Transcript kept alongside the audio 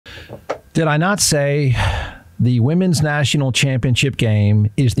Did I not say the women's national championship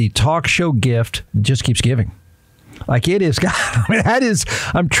game is the talk show gift that just keeps giving? Like it is. I mean, that is.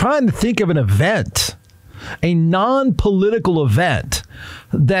 I'm trying to think of an event, a non-political event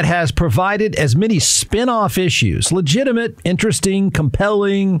that has provided as many spin-off issues, legitimate, interesting,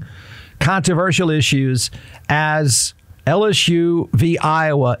 compelling, controversial issues as LSU v.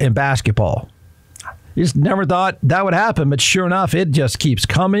 Iowa in basketball. You just never thought that would happen, but sure enough, it just keeps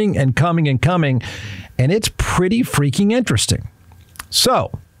coming and coming and coming, and it's pretty freaking interesting.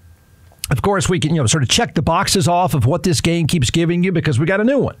 So, of course, we can sort of check the boxes off of what this game keeps giving you because we got a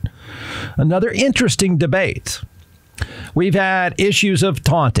new one. Another interesting debate. We've had issues of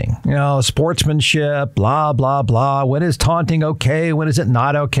taunting, sportsmanship, blah, blah, blah. When is taunting okay? When is it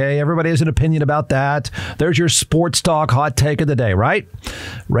not okay? Everybody has an opinion about that. There's your sports talk hot take of the day, right?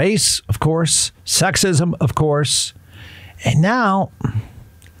 Race, of course. Sexism, of course. And now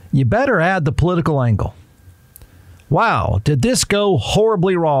you better add the political angle. Wow, did this go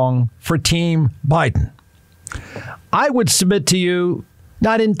horribly wrong for Team Biden? I would submit to you,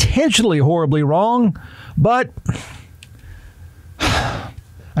 not intentionally horribly wrong, but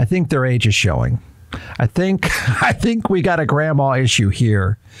I think their age is showing. I think we got a grandma issue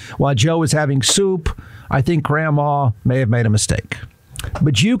here. While Joe is having soup, I think grandma may have made a mistake.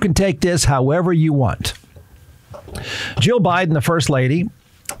 But you can take this however you want. Jill Biden, the first lady,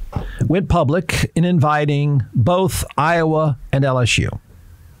 went public in inviting both Iowa and LSU.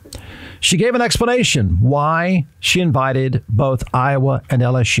 She gave an explanation why she invited both Iowa and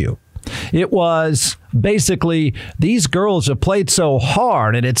LSU. It was basically, these girls have played so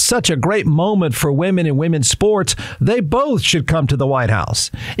hard, and it's such a great moment for women in women's sports. They both should come to the White House.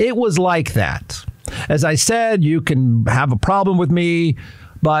 It was like that. As I said, you can have a problem with me,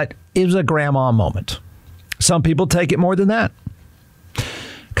 but it was a grandma moment. Some people take it more than that.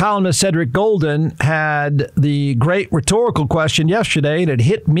 Columnist Cedric Golden had the great rhetorical question yesterday, and it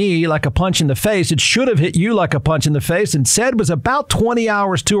hit me like a punch in the face. It should have hit you like a punch in the face, and said was about 20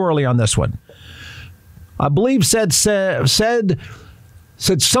 hours too early on this one. I believe said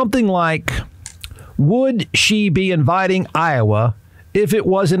something like, would she be inviting Iowa if it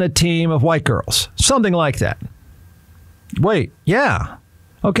wasn't a team of white girls? Something like that. Wait, yeah.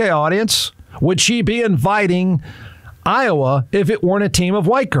 Okay, audience. Would she be inviting Iowa if it weren't a team of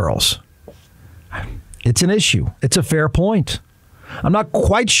white girls? It's an issue. It's a fair point. I'm not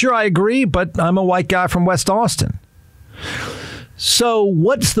quite sure I agree, but I'm a white guy from West Austin. So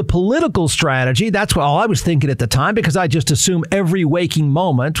what's the political strategy? That's what all I was thinking at the time, because I just assume every waking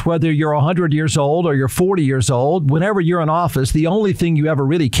moment, whether you're 100 years old or you're 40 years old, whenever you're in office, the only thing you ever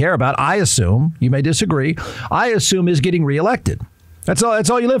really care about, I assume, you may disagree, I assume is getting reelected. That's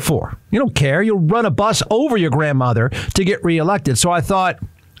all you live for. You don't care. You'll run a bus over your grandmother to get reelected. So I thought,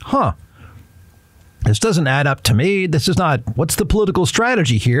 this doesn't add up to me. This is not, what's the political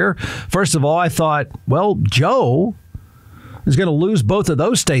strategy here? First of all, I thought, well, Joe is going to lose both of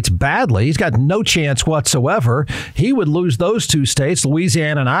those states badly. He's got no chance whatsoever. He would lose those two states,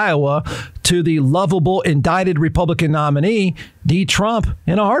 Louisiana and Iowa, to the lovable, indicted Republican nominee, D. Trump,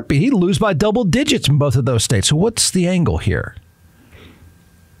 in a heartbeat. He'd lose by double digits in both of those states. So what's the angle here?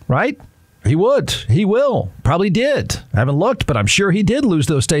 Right? He would. He will. Probably did. I haven't looked, but I'm sure he did lose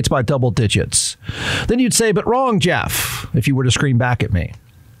those states by double digits. Then you'd say, but wrong, Jeff, if you were to scream back at me.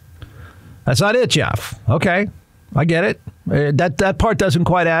 That's not it, Jeff. Okay. I get it. That part doesn't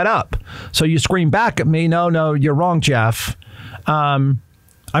quite add up. So you scream back at me. No, you're wrong, Jeff. I'm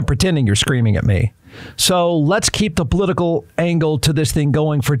pretending you're screaming at me. So let's keep the political angle to this thing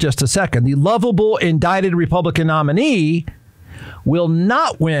going for just a second. The lovable, indicted Republican nominee will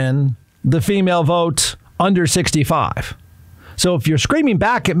not win the female vote under 65. So if you're screaming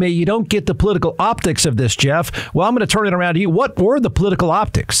back at me, you don't get the political optics of this, Jeff. Well, I'm going to turn it around to you. What were the political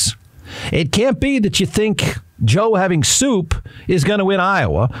optics? It can't be that you think Joe having soup is going to win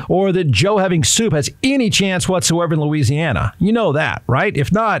Iowa, or that Joe having soup has any chance whatsoever in Louisiana. You know that, right?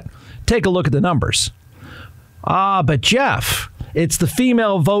 If not, take a look at the numbers. But Jeff, it's the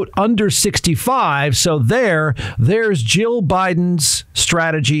female vote under 65, so there's Jill Biden's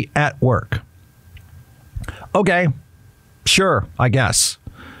strategy at work. Okay, sure, I guess.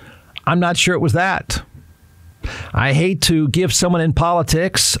 I'm not sure it was that. I hate to give someone in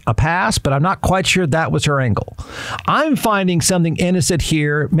politics a pass, but I'm not quite sure that was her angle. I'm finding something innocent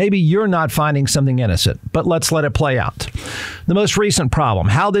here. Maybe you're not finding something innocent, but let's let it play out. The most recent problem,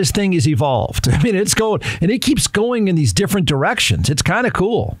 how this thing is evolved. I mean, it's going, and it keeps going in these different directions. It's kind of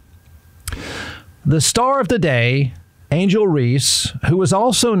cool. The star of the day Angel Reese, who is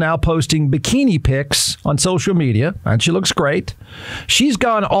also now posting bikini pics on social media, and she looks great. She's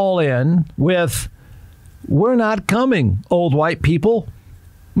gone all in with, we're not coming, old white people.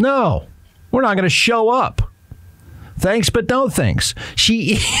 No, we're not going to show up. Thanks, but no thanks.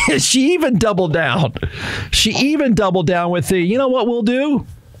 She even doubled down. She even doubled down with the, you know what we'll do?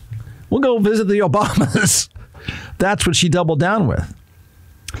 We'll go visit the Obamas. That's what she doubled down with.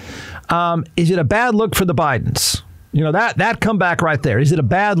 Is it a bad look for the Bidens? You know, that comeback right there. Is it a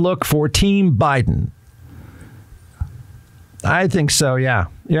bad look for Team Biden? I think so, yeah.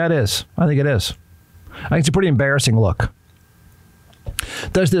 Yeah, it is. I think it is. I think it's a pretty embarrassing look.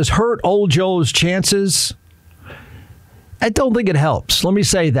 Does this hurt old Joe's chances? I don't think it helps. Let me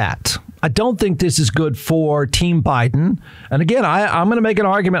say that. I don't think this is good for Team Biden. And again, I'm going to make an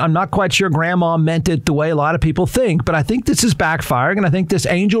argument. I'm not quite sure Grandma meant it the way a lot of people think, but I think this is backfiring, and I think this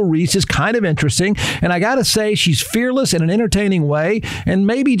Angel Reese is kind of interesting. And I got to say, she's fearless in an entertaining way, and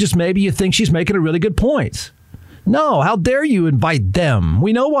maybe, just maybe, you think she's making a really good point. No, how dare you invite them?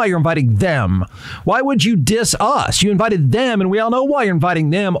 We know why you're inviting them. Why would you diss us? You invited them, and we all know why you're inviting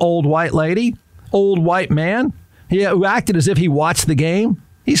them, old white lady, old white man, who acted as if he watched the game.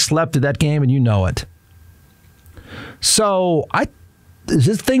 He slept at that game, and you know it. So, is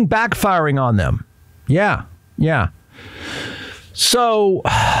this thing backfiring on them? Yeah. So,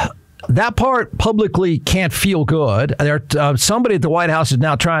 that part publicly can't feel good. Somebody at the White House is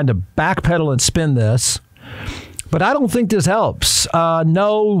now trying to backpedal and spin this. But I don't think this helps.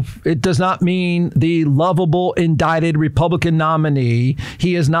 No, it does not mean the lovable, indicted Republican nominee.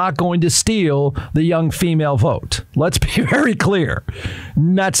 He is not going to steal the young female vote. Let's be very clear.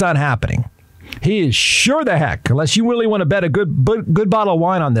 That's not happening. He is sure the heck, unless you really want to bet a good bottle of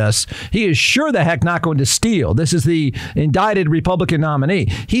wine on this, he is sure the heck not going to steal. This is the indicted Republican nominee.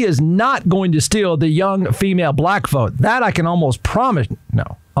 He is not going to steal the young female black vote. That I can almost promise.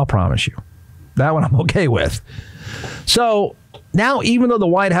 No, I'll promise you. That one I'm okay with. So now, even though the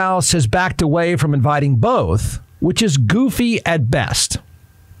White House has backed away from inviting both, which is goofy at best,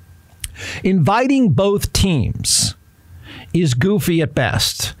 inviting both teams is goofy at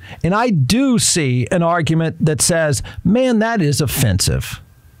best. And I do see an argument that says, man, that is offensive.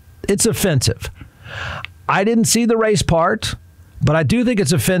 It's offensive. I didn't see the race part, but I do think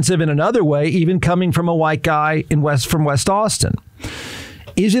it's offensive in another way, even coming from a white guy from West Austin.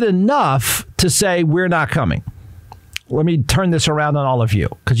 Is it enough to say we're not coming? Let me turn this around on all of you,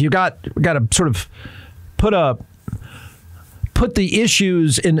 because you got to sort of put the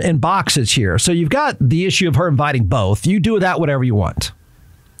issues in boxes here. So you've got the issue of her inviting both. You do that whatever you want.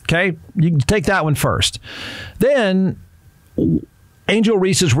 Okay, you take that one first. Then Angel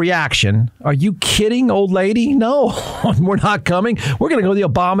Reese's reaction. Are you kidding, old lady? No, we're not coming. We're going to go to the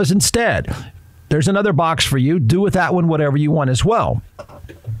Obamas instead. There's another box for you. Do with that one whatever you want as well.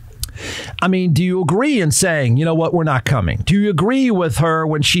 I mean, do you agree in saying, you know what, we're not coming? Do you agree with her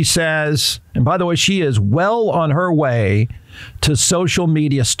when she says, and by the way, she is well on her way to social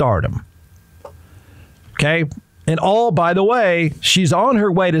media stardom. Okay. And by the way, she's on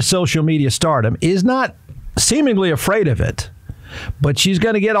her way to social media stardom, is not seemingly afraid of it, but she's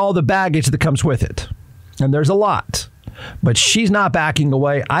going to get all the baggage that comes with it. And there's a lot. But she's not backing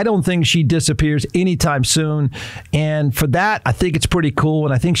away. I don't think she disappears anytime soon. And for that, I think it's pretty cool.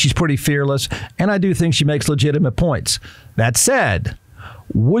 And I think she's pretty fearless. And I do think she makes legitimate points. That said,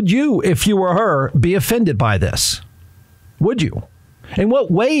 would you, if you were her, be offended by this? Would you? In what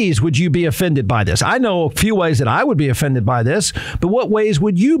ways would you be offended by this? I know a few ways that I would be offended by this. But what ways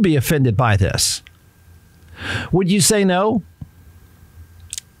would you be offended by this? Would you say no?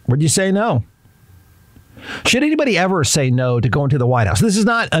 Would you say no? Should anybody ever say no to going to the White House? This is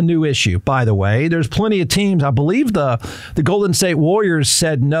not a new issue, by the way. There's plenty of teams. I believe the Golden State Warriors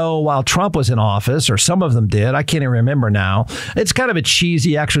said no while Trump was in office, or some of them did. I can't even remember now. It's kind of a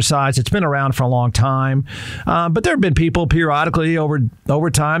cheesy exercise. It's been around for a long time. But there have been people periodically over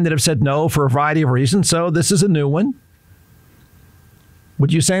time that have said no for a variety of reasons. So this is a new one.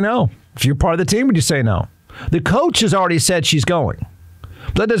 Would you say no? If you're part of the team, would you say no? The coach has already said she's going.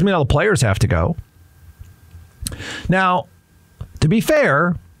 But that doesn't mean all the players have to go. Now, to be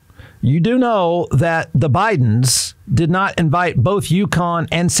fair, you do know that the Bidens did not invite both UConn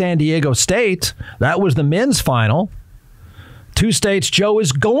and San Diego State. That was the men's final. Two states Joe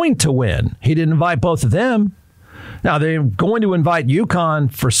is going to win. He didn't invite both of them. Now, they're going to invite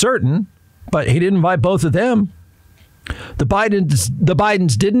UConn for certain, but he didn't invite both of them. The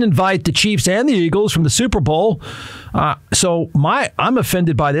Bidens didn't invite the Chiefs and the Eagles from the Super Bowl. So I'm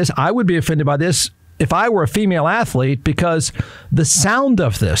offended by this. I would be offended by this if I were a female athlete, because the sound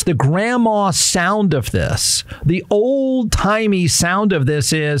of this, the grandma sound of this, the old-timey sound of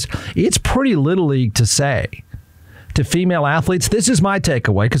this is, it's pretty Little League to say to female athletes. This is my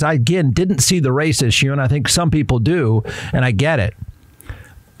takeaway, because I, again, didn't see the race issue, and I think some people do, and I get it.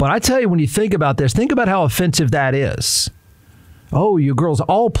 But I tell you, when you think about this, think about how offensive that is. Oh, you girls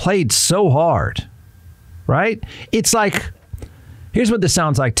all played so hard, right? It's like, here's what this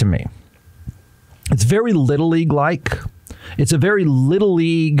sounds like to me. It's very Little League-like. It's a very Little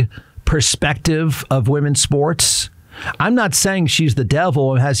League perspective of women's sports. I'm not saying she's the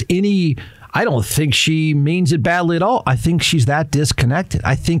devil and has any... I don't think she means it badly at all. I think she's that disconnected.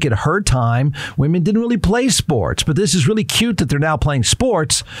 I think at her time, women didn't really play sports, but this is really cute that they're now playing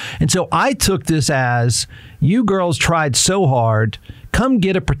sports. And so I took this as, you girls tried so hard, come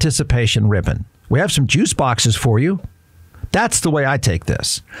get a participation ribbon. We have some juice boxes for you. That's the way I take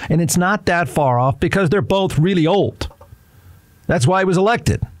this. And it's not that far off because they're both really old. That's why he was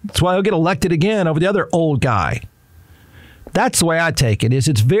elected. That's why he'll get elected again over the other old guy. That's the way I take it. I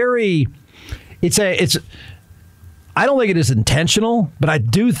don't think it is intentional, but I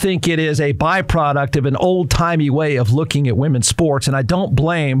do think it is a byproduct of an old-timey way of looking at women's sports. And I don't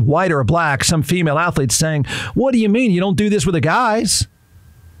blame, white or black, some female athletes saying, what do you mean you don't do this with the guys?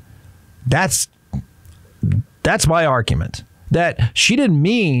 That's my argument. That she didn't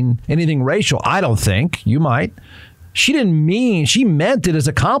mean anything racial. I don't think. You might. She meant it as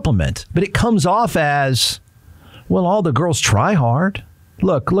a compliment, but it comes off as, well, all the girls try hard.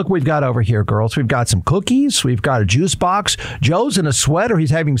 Look what we've got over here, girls. We've got some cookies. We've got a juice box. Joe's in a sweater.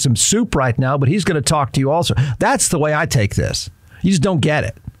 He's having some soup right now, but he's going to talk to you also. That's the way I take this. You just don't get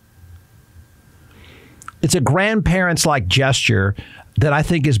it. It's a grandparents-like gesture that I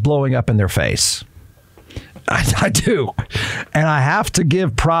think is blowing up in their face. I do. And I have to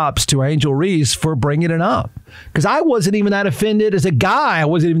give props to Angel Reese for bringing it up. Because I wasn't even that offended. As a guy, I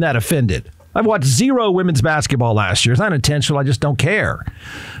wasn't even that offended. I've watched 0 women's basketball last year. It's not intentional. I just don't care.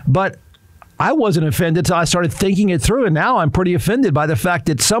 But I wasn't offended until I started thinking it through. And now I'm pretty offended by the fact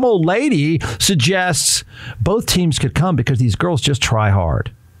that some old lady suggests both teams could come because these girls just try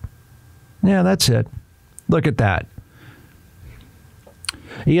hard. Yeah, that's it. Look at that.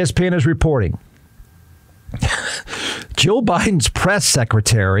 ESPN is reporting. Jill Biden's press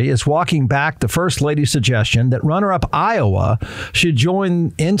secretary is walking back the First Lady's suggestion that runner-up Iowa should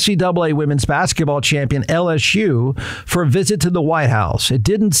join NCAA women's basketball champion LSU for a visit to the White House. It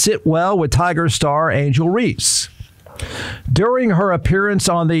didn't sit well with Tiger star Angel Reese. During her appearance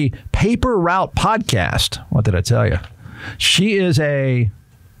on the Paper Route podcast, what did I tell you? She's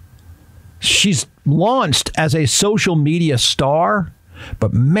launched as a social media star,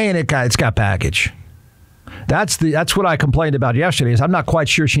 but man, it's got baggage. That's what I complained about yesterday. Is I'm not quite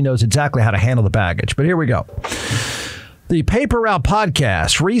sure she knows exactly how to handle the baggage. But here we go. The Paper Route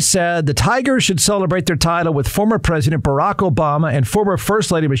podcast, Reese said the Tigers should celebrate their title with former President Barack Obama and former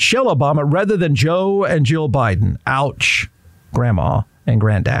First Lady Michelle Obama rather than Joe and Jill Biden. Ouch, Grandma and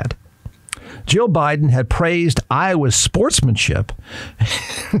Granddad. Jill Biden had praised Iowa's sportsmanship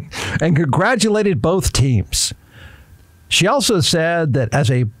and congratulated both teams. She also said that as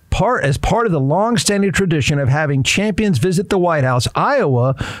part of the long-standing tradition of having champions visit the White House,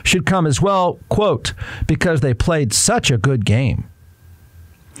 Iowa should come as well, quote, because they played such a good game.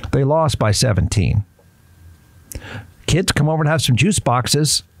 They lost by 17. Kids, come over and have some juice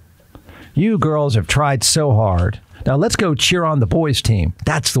boxes. You girls have tried so hard. Now let's go cheer on the boys' team.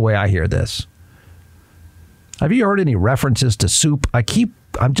 That's the way I hear this. Have you heard any references to soup?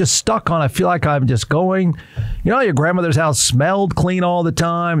 I'm just stuck on, I feel like I'm just going, your grandmother's house smelled clean all the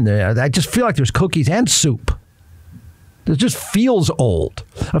time. I just feel like there's cookies and soup. It just feels old.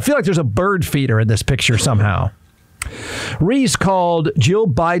 I feel like there's a bird feeder in this picture somehow. Reese called Jill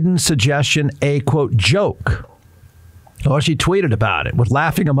Biden's suggestion a, quote, joke. Oh, she tweeted about it with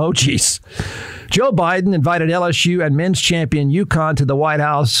laughing emojis. Joe Biden invited LSU and men's champion UConn to the White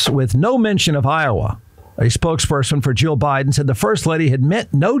House with no mention of Iowa. A spokesperson for Jill Biden said the First Lady had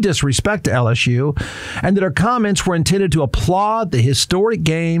meant no disrespect to LSU and that her comments were intended to applaud the historic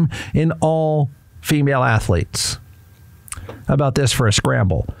game in all female athletes. How about this for a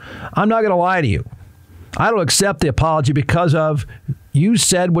scramble? I'm not going to lie to you. I don't accept the apology because of you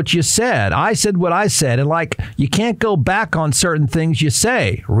said what you said. I said what I said. And you can't go back on certain things you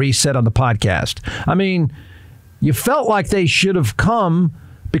say, Reese said on the podcast. I mean, you felt like they should have come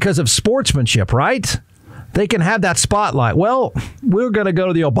because of sportsmanship, right? They can have that spotlight. Well, we're going to go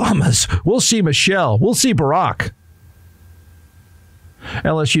to the Obamas. We'll see Michelle. We'll see Barack.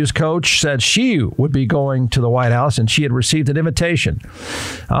 LSU's coach said she would be going to the White House and she had received an invitation.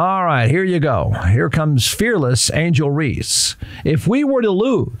 All right, here you go. Here comes fearless Angel Reese. If we were to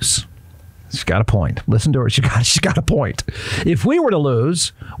lose, she's got a point. Listen to her. She's got a point. If we were to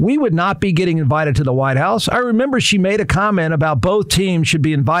lose, we would not be getting invited to the White House. I remember she made a comment about both teams should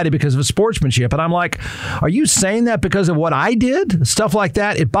be invited because of sportsmanship. And I'm like, are you saying that because of what I did? Stuff like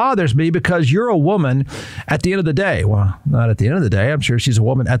that. It bothers me because you're a woman at the end of the day. Well, not at the end of the day. I'm sure she's a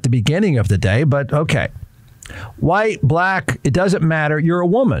woman at the beginning of the day, but okay. White, black, it doesn't matter. You're a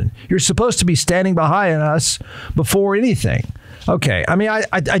woman. You're supposed to be standing behind us before anything. Okay. I mean,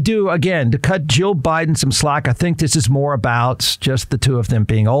 I do, again, to cut Jill Biden some slack, I think this is more about just the two of them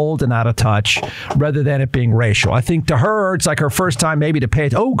being old and out of touch rather than it being racial. I think to her, it's like her first time maybe to pay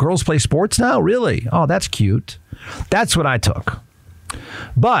it. Oh, girls play sports now? Really? Oh, that's cute. That's what I took.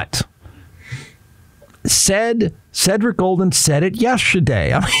 But Cedric Golden said it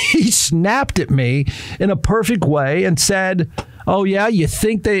yesterday. I mean, he snapped at me in a perfect way and said, oh, yeah, you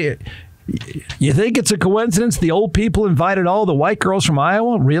think it's a coincidence the old people invited all the white girls from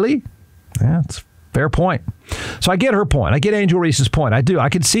Iowa? Really? Yeah, it's a fair point. So I get her point. I get Angel Reese's point. I do. I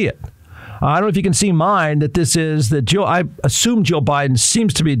can see it. I don't know if you can see mine, that this is that Jill. I assume Jill Biden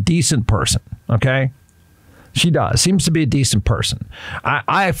seems to be a decent person. Okay? She does. Seems to be a decent person.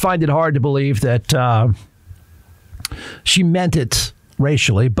 I find it hard to believe that she meant it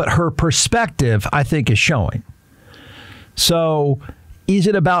racially, but her perspective, I think, is showing. So is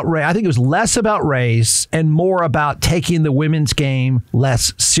it about race? I think it was less about race and more about taking the women's game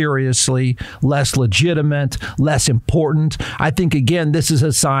less seriously, less legitimate, less important. I think, again, this is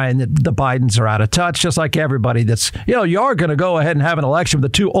a sign that the Bidens are out of touch, just like everybody that's, you are going to go ahead and have an election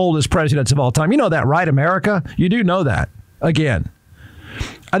with the two oldest presidents of all time. You know that, right, America? You do know that. Again,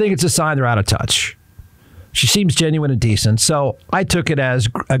 I think it's a sign they're out of touch. She seems genuine and decent. So I took it as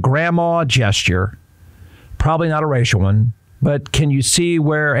a grandma gesture, probably not a racial one. But can you see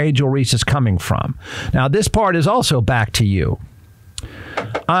where Angel Reese is coming from? Now, this part is also back to you.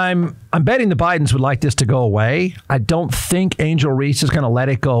 I'm betting the Bidens would like this to go away. I don't think Angel Reese is going to let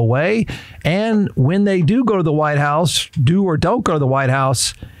it go away. And when they do go to the White House, do or don't go to the White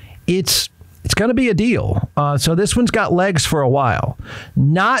House, it's going to be a deal. So this one's got legs for a while.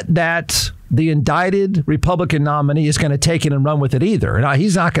 Not that the indicted Republican nominee is going to take it and run with it either. Now,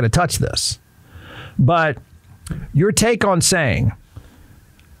 he's not going to touch this. But your take on saying,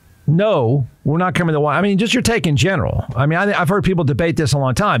 no, we're not coming to the White House. I mean, just your take in general. I mean, I've heard people debate this a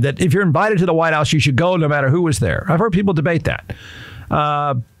long time, that if you're invited to the White House, you should go no matter who was there. I've heard people debate that.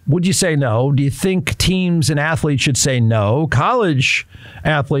 Would you say no? Do you think teams and athletes should say no? College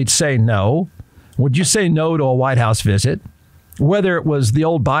athletes say no. Would you say no to a White House visit? Whether it was the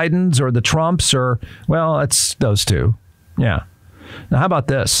old Bidens or the Trumps or, well, it's those two. Yeah. Now, how about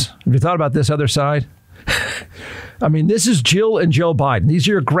this? Have you thought about this other side? I mean, this is Jill and Joe Biden. These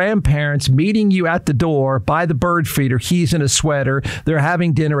are your grandparents meeting you at the door by the bird feeder. He's in a sweater. They're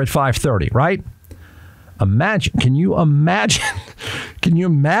having dinner at 5:30, right? Can you imagine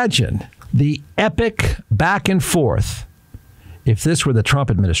the epic back and forth if this were the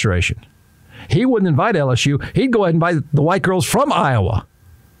Trump administration? He wouldn't invite LSU. He'd go ahead and invite the white girls from Iowa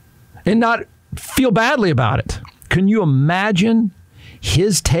and not feel badly about it. Can you imagine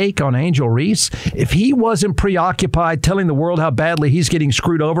his take on Angel Reese? If he wasn't preoccupied telling the world how badly he's getting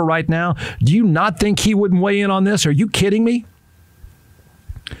screwed over right now, do you not think he wouldn't weigh in on this? Are you kidding me?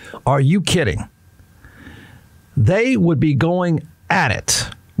 Are you kidding? They would be going at it.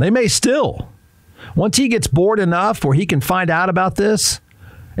 They may still. Once he gets bored enough where he can find out about this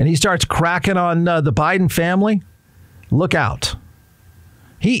and he starts cracking on the Biden family, look out.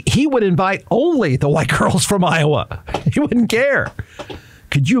 He would invite only the white girls from Iowa. He wouldn't care.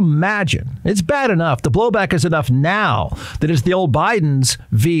 Could you imagine? It's bad enough. The blowback is enough now that it's the old Bidens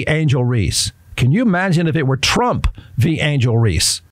v. Angel Reese. Can you imagine if it were Trump v. Angel Reese?